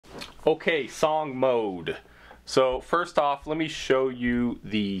Okay, song mode. So first off, let me show you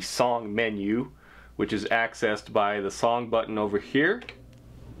the song menu, which is accessed by the song button over here.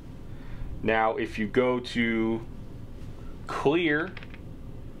 Now if you go to clear,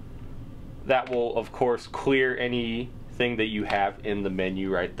 that will of course clear anything that you have in the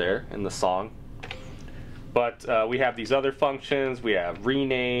menu right there in the song. But we have these other functions. We have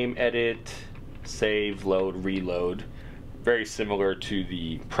rename, edit, save, load, reload. Very similar to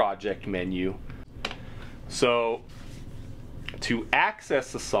the project menu. So to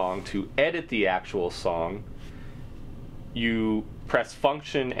access the song, to edit the actual song, you press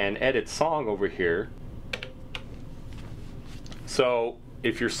function and edit song over here. So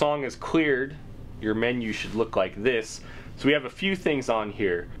if your song is cleared, your menu should look like this. So we have a few things on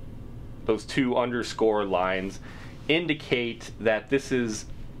here. Those two underscore lines indicate that this is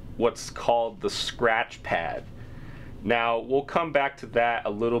what's called the scratch pad. Now we'll come back to that a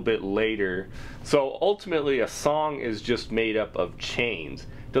little bit later. So ultimately a song is just made up of chains.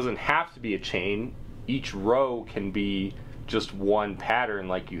 It doesn't have to be a chain. Each row can be just one pattern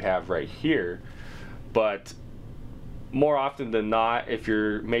like you have right here. But more often than not, if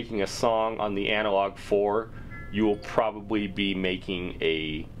you're making a song on the Analog 4, you will probably be making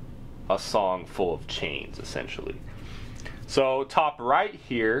a song full of chains essentially. So top right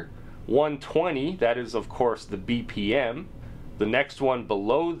here, 120, that is of course the BPM. The next one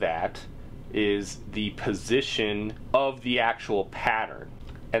below that is the position of the actual pattern.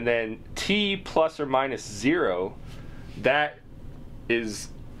 And then T plus or minus 0, that is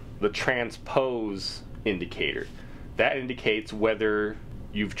the transpose indicator. That indicates whether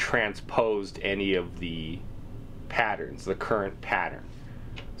you've transposed any of the patterns, the current pattern.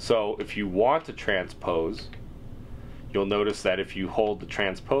 So if you want to transpose, you'll notice that if you hold the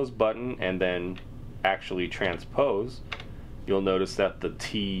transpose button and then actually transpose, you'll notice that the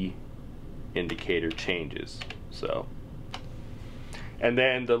T indicator changes. So, and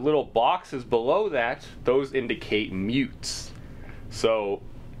then the little boxes below that, those indicate mutes. So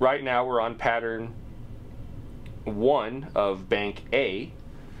right now we're on pattern 1 of bank A.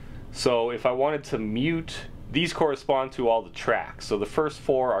 So if I wanted to mute, these correspond to all the tracks. So the first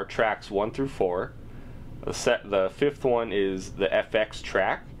 4 are tracks 1 through 4. The fifth one is the FX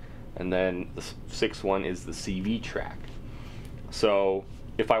track, and then the sixth one is the CV track. So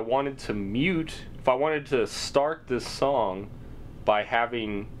if I wanted to mute, if I wanted to start this song by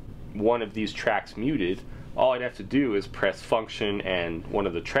having one of these tracks muted, all I'd have to do is press function and one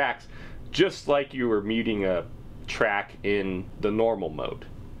of the tracks, just like you were muting a track in the normal mode.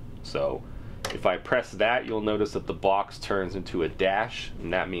 So if I press that, you'll notice that the box turns into a dash,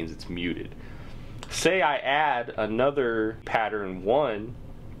 and that means it's muted. Say I add another pattern 1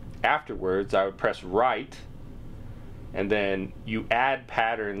 afterwards, I would press right, and then you add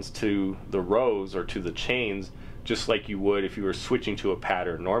patterns to the rows or to the chains just like you would if you were switching to a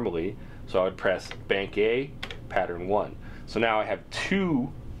pattern normally. So I would press bank A, pattern 1. So now I have 2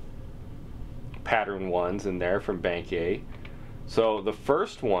 pattern 1s in there from bank A. So the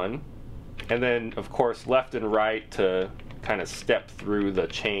first one, and then of course left and right to kind of step through the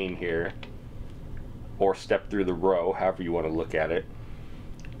chain here, or step through the row, however you want to look at it.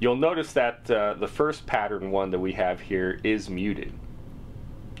 You'll notice that the first pattern 1 that we have here is muted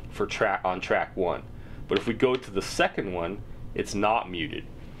for on track 1. But if we go to the second one, it's not muted.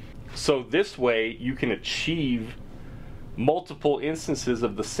 So this way you can achieve multiple instances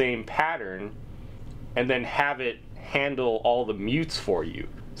of the same pattern and then have it handle all the mutes for you.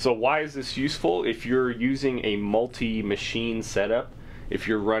 So why is this useful? If you're using a multi-machine setup, if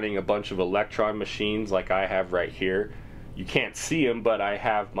you're running a bunch of Elektron machines like I have right here, you can't see them, but I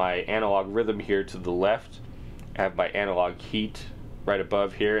have my analog rhythm here to the left, I have my analog heat right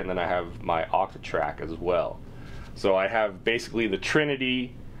above here, and then I have my Octatrack as well. So I have basically the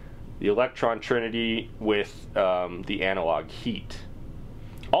Trinity, the Elektron Trinity with the analog heat.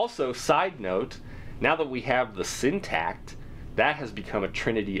 Also, side note, now that we have the Digitakt, that has become a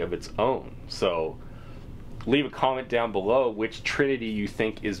Trinity of its own. So leave a comment down below which Trinity you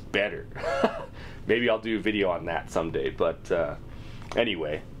think is better. Maybe I'll do a video on that someday, but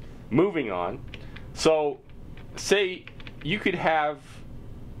anyway, moving on. So say you could have,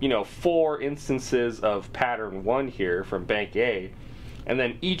 you know, 4 instances of pattern 1 here from bank A, and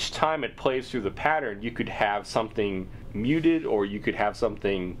then each time it plays through the pattern you could have something muted, or you could have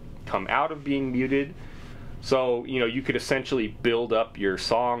something come out of being muted. So, you know, you could essentially build up your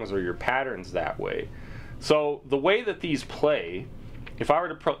songs or your patterns that way. So the way that these play, if I were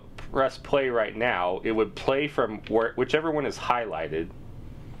to press play right now, it would play from whichever one is highlighted,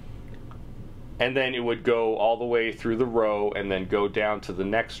 and then it would go all the way through the row and then go down to the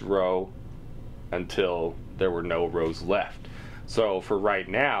next row until there were no rows left. So for right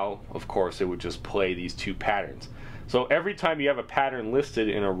now, of course, it would just play these two patterns. So every time you have a pattern listed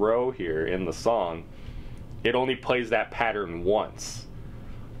in a row here in the song, it only plays that pattern once.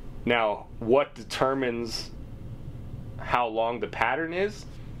 Now, what determines how long the pattern is?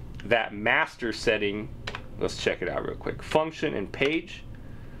 That master setting, let's check it out real quick. Function and page,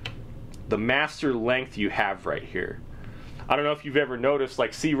 the master length you have right here. I don't know if you've ever noticed,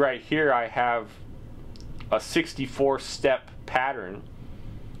 like, see right here I have a 64 step pattern,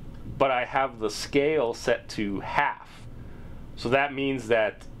 but I have the scale set to half. So that means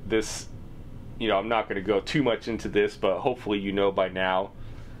that this, you know, I'm not going to go too much into this, but hopefully you know by now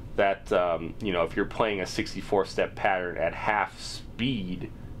that, you know, if you're playing a 64 step pattern at half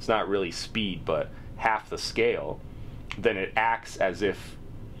speed, it's not really speed, but half the scale, then it acts as if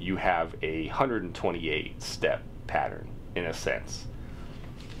you have a 128 step pattern in a sense.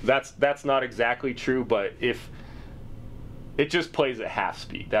 That's not exactly true, but if it just plays at half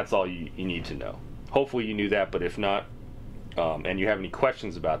speed, that's all you need to know. Hopefully you knew that, but if not, and you have any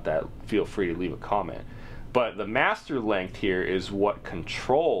questions about that, feel free to leave a comment. But the master length here is what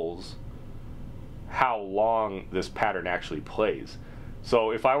controls how long this pattern actually plays.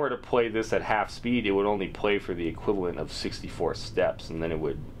 So if I were to play this at half speed, it would only play for the equivalent of 64 steps, and then it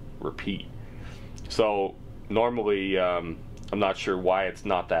would repeat. So normally, I'm not sure why it's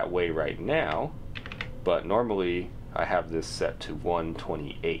not that way right now, but normally I have this set to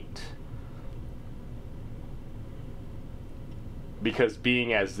 128. Because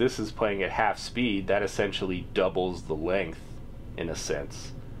being as this is playing at half speed, that essentially doubles the length in a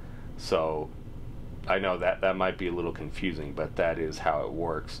sense. So I know that might be a little confusing, but that is how it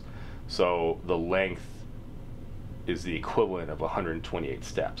works. So the length is the equivalent of 128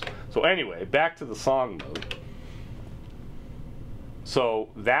 steps. So anyway, back to the song mode. So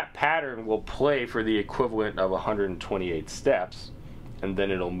that pattern will play for the equivalent of 128 steps, and then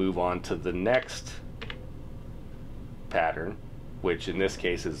it'll move on to the next pattern, which in this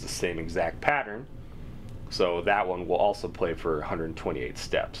case is the same exact pattern. So that one will also play for 128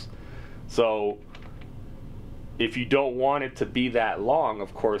 steps. So if you don't want it to be that long,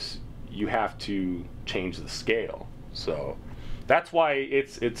 of course, you have to change the scale. So that's why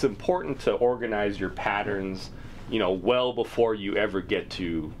it's important to organize your patterns, you know, well before you ever get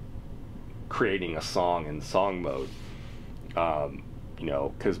to creating a song in song mode. You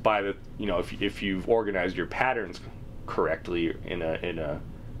know, because by the, you know, if you've organized your patterns correctly in a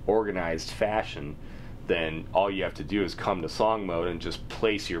organized fashion, then all you have to do is come to song mode and just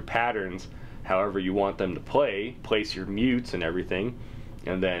place your patterns however you want them to play, place your mutes and everything,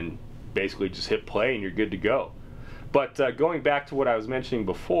 and then basically just hit play and you're good to go. But going back to what I was mentioning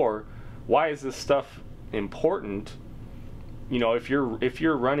before, why is this stuff important? You know, if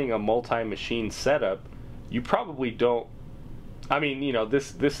you're running a multi-machine setup, you probably don't, I mean, you know,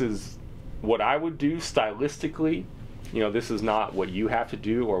 this is what I would do stylistically. You know, this is not what you have to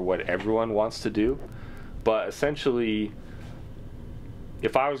do or what everyone wants to do, but essentially,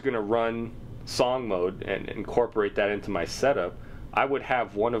 if I was going to run song mode and incorporate that into my setup, I would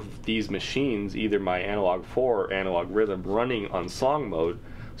have one of these machines, either my Analog 4 or Analog Rytm, running on song mode,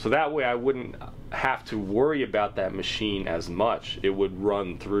 so that way I wouldn't have to worry about that machine as much. It would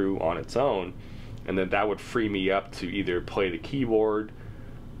run through on its own, and then that would free me up to either play the keyboard,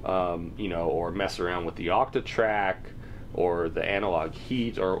 you know, or mess around with the Octatrack or the analog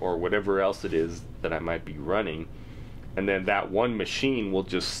heat or whatever else it is that I might be running. And then that one machine will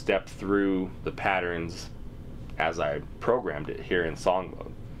just step through the patterns as I programmed it here in song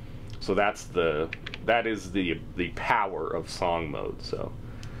mode. So that is the power of song mode. So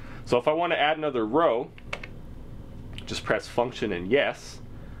if I want to add another row, just press function and yes.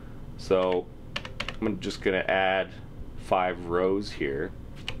 So I'm just going to add 5 rows here.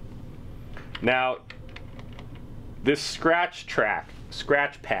 Now this scratch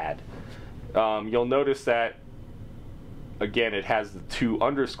pad, you'll notice that again it has the 2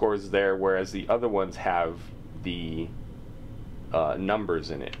 underscores there, whereas the other ones have the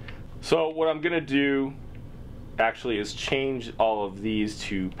numbers in it. So what I'm gonna do actually is change all of these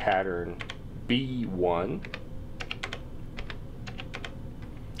to pattern B1.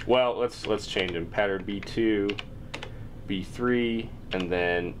 Well, let's change them. Pattern B2, B3, and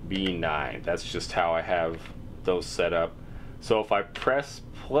then B9. That's just how I have those set up. So if I press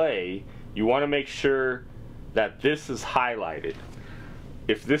play, you want to make sure that this is highlighted.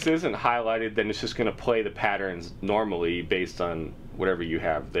 If this isn't highlighted, then it's just going to play the patterns normally based on whatever you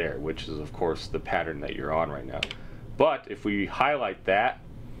have there, which is of course the pattern that you're on right now. But if we highlight that,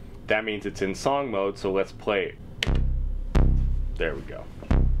 that means it's in song mode, so let's play it. There we go.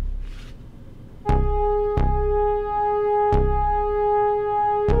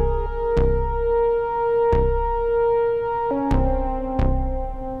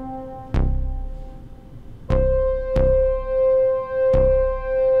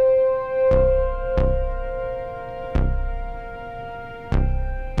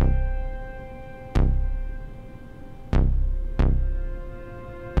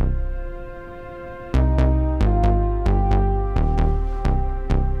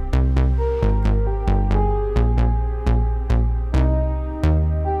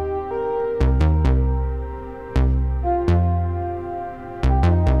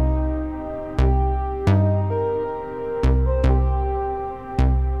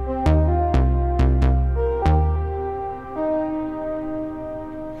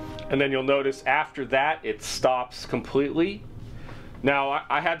 And then you'll notice after that it stops completely. Now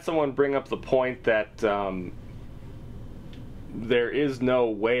I had someone bring up the point that there is no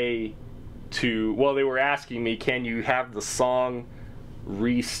way to, well, they were asking me, can you have the song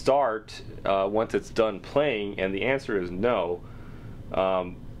restart once it's done playing? And the answer is no.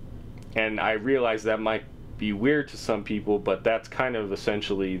 And I realize that might be weird to some people, but that's kind of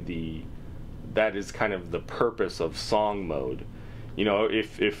essentially that is kind of the purpose of song mode. You know,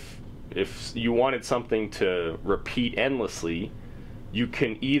 if you wanted something to repeat endlessly, you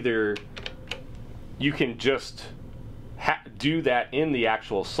can just do that in the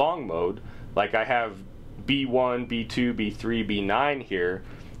actual song mode. Like I have B1, B2, B3, B9 here.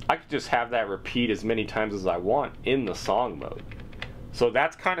 I could just have that repeat as many times as I want in the song mode. So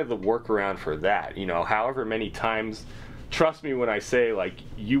that's kind of the workaround for that. You know, however many times, trust me when I say, like,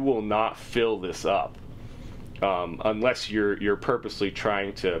 you will not fill this up. Unless you're purposely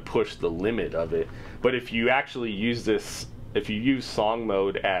trying to push the limit of it. But if you actually use this, if you use song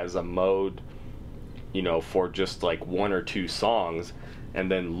mode as a mode, you know, for just like 1 or 2 songs,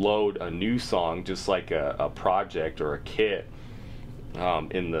 and then load a new song, just like a project or a kit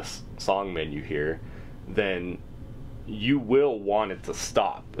in the song menu here, then you will want it to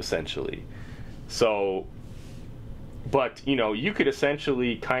stop, essentially. So, but, you know, you could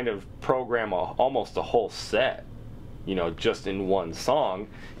essentially kind of program almost a whole set, you know, just in one song,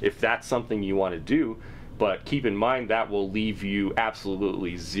 if that's something you want to do. But keep in mind that will leave you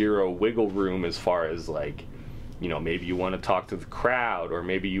absolutely zero wiggle room as far as, like, you know, maybe you want to talk to the crowd, or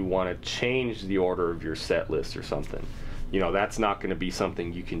maybe you want to change the order of your set list or something. You know, that's not going to be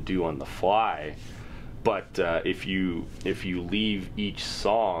something you can do on the fly. But if you leave each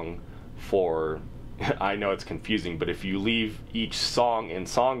song for, I know it's confusing, but if you leave each song in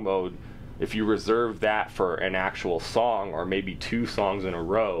song mode, if you reserve that for an actual song, or maybe 2 songs in a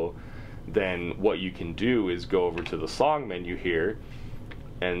row, then what you can do is go over to the song menu here,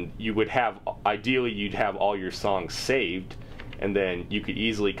 and you would have, ideally you'd have all your songs saved, and then you could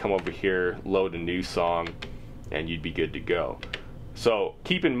easily come over here, load a new song, and you'd be good to go. So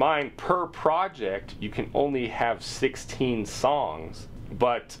keep in mind, per project you can only have 16 songs,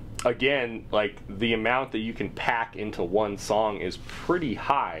 but again, like, the amount that you can pack into one song is pretty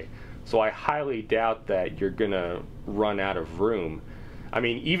high, so I highly doubt that you're gonna run out of room. I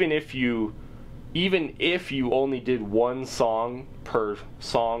mean, even if you only did 1 song per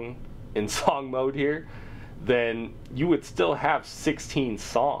song in song mode here, then you would still have 16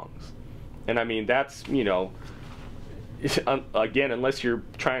 songs. And I mean, that's, you know, again, unless you're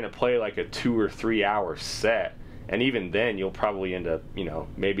trying to play like a 2 or 3 hour set, and even then you'll probably end up, you know,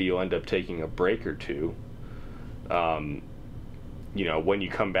 maybe you'll end up taking a break or 2. You know, when you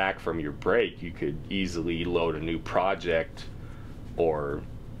come back from your break, you could easily load a new project, or,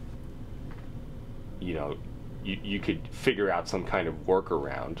 you know, you could figure out some kind of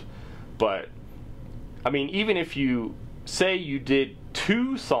workaround. But I mean, even if you say you did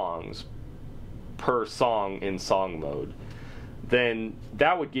 2 songs per song in song mode, then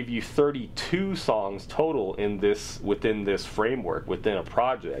that would give you 32 songs total in this, within this framework, within a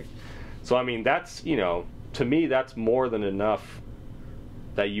project. So I mean, that's, you know, to me that's more than enough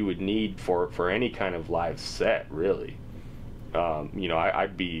that you would need for any kind of live set, really. You know,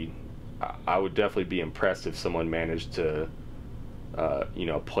 I would definitely be impressed if someone managed to you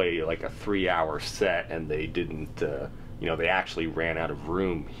know, play like a 3-hour set and they didn't you know, they actually ran out of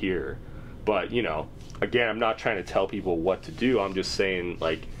room here. But, you know, again, I'm not trying to tell people what to do. I'm just saying,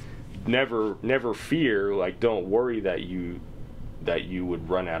 like, never fear, like, don't worry that you would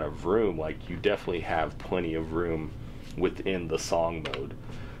run out of room. Like, you definitely have plenty of room within the song mode.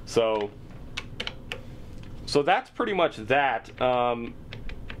 So that's pretty much that.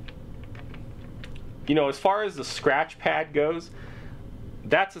 You know, as far as the scratch pad goes,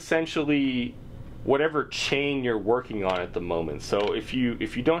 that's essentially whatever chain you're working on at the moment. So if you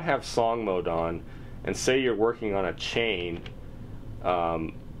don't have song mode on, and say you're working on a chain,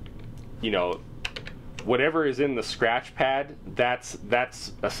 you know, whatever is in the scratch pad, that's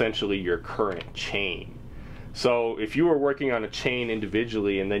essentially your current chain. So if you were working on a chain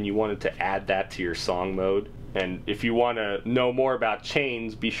individually and then you wanted to add that to your song mode, and if you want to know more about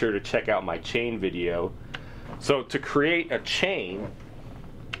chains, be sure to check out my chain video. So to create a chain,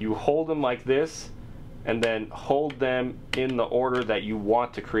 you hold them like this, and then hold them in the order that you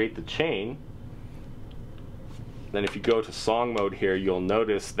want to create the chain. Then if you go to song mode here, you'll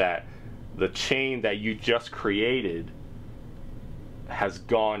notice that the chain that you just created has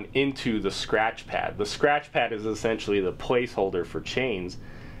gone into the scratch pad. The scratch pad is essentially the placeholder for chains.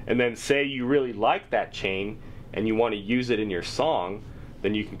 And then say you really like that chain and you want to use it in your song,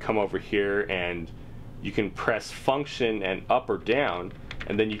 then you can come over here and you can press function and up or down,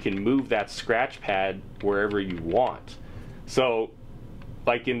 and then you can move that scratch pad wherever you want. So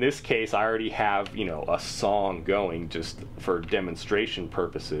like in this case, I already have, you know, a song going just for demonstration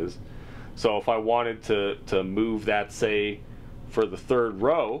purposes. So if I wanted to move that, say, for the third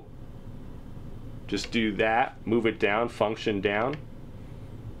row, just do that, move it down, function down,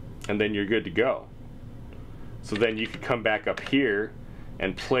 and then you're good to go. So then you could come back up here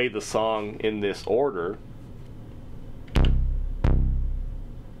and play the song in this order.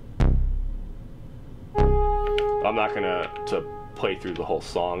 I'm not gonna play through the whole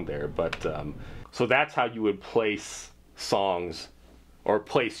song there, but so that's how you would place songs or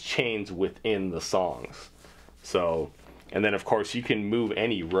place chains within the songs. So, and then of course you can move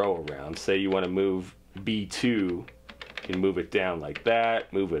any row around. Say you want to move B2, you can move it down like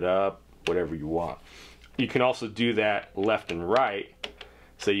that, move it up, whatever you want. You can also do that left and right.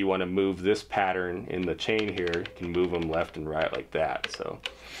 Say you want to move this pattern in the chain here, you can move them left and right like that. So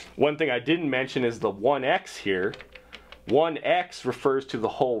one thing I didn't mention is the 1X here. 1X refers to the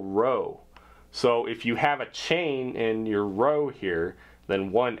whole row. So if you have a chain in your row here,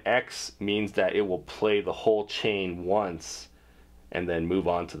 then 1X means that it will play the whole chain once and then move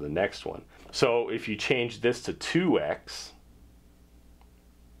on to the next one. So if you change this to 2X,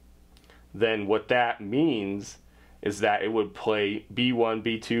 then what that means is that it would play B1,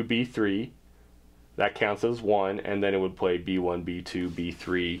 B2, B3. That counts as one, and then it would play B1, B2,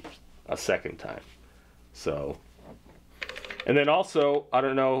 B3 a second time. So, and then also, I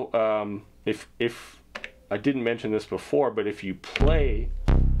don't know if I didn't mention this before, but if you play,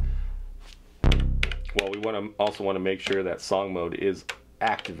 well, we also want to make sure that song mode is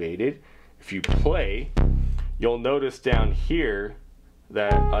activated. If you play, you'll notice down here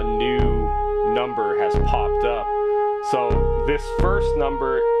that a new number has popped up. So this first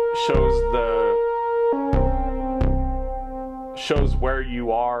number shows where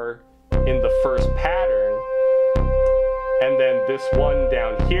you are in the first pattern, and then this one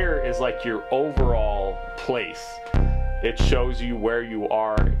down here is like your overall place. It shows you where you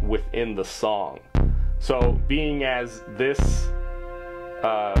are within the song. So being as this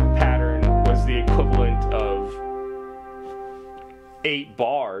pattern was the equivalent of 8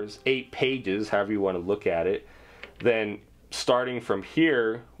 bars, 8 pages, however you want to look at it, then starting from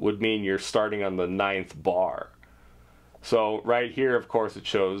here would mean you're starting on the 9th bar. So right here, of course, it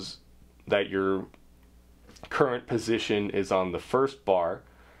shows that your current position is on the 1st bar,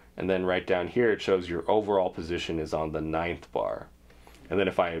 and then right down here it shows your overall position is on the 9th bar. And then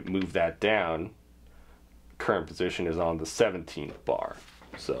if I move that down, current position is on the 17th bar.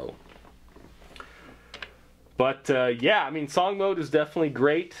 So, but yeah, I mean, song mode is definitely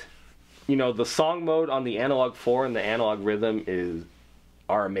great. You know, the song mode on the Analog 4 and the Analog Rytm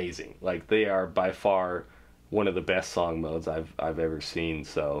are amazing. Like, they are by far one of the best song modes I've ever seen.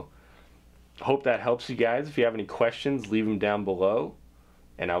 So hope that helps you guys. If you have any questions, leave them down below,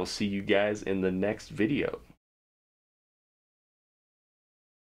 and I will see you guys in the next video.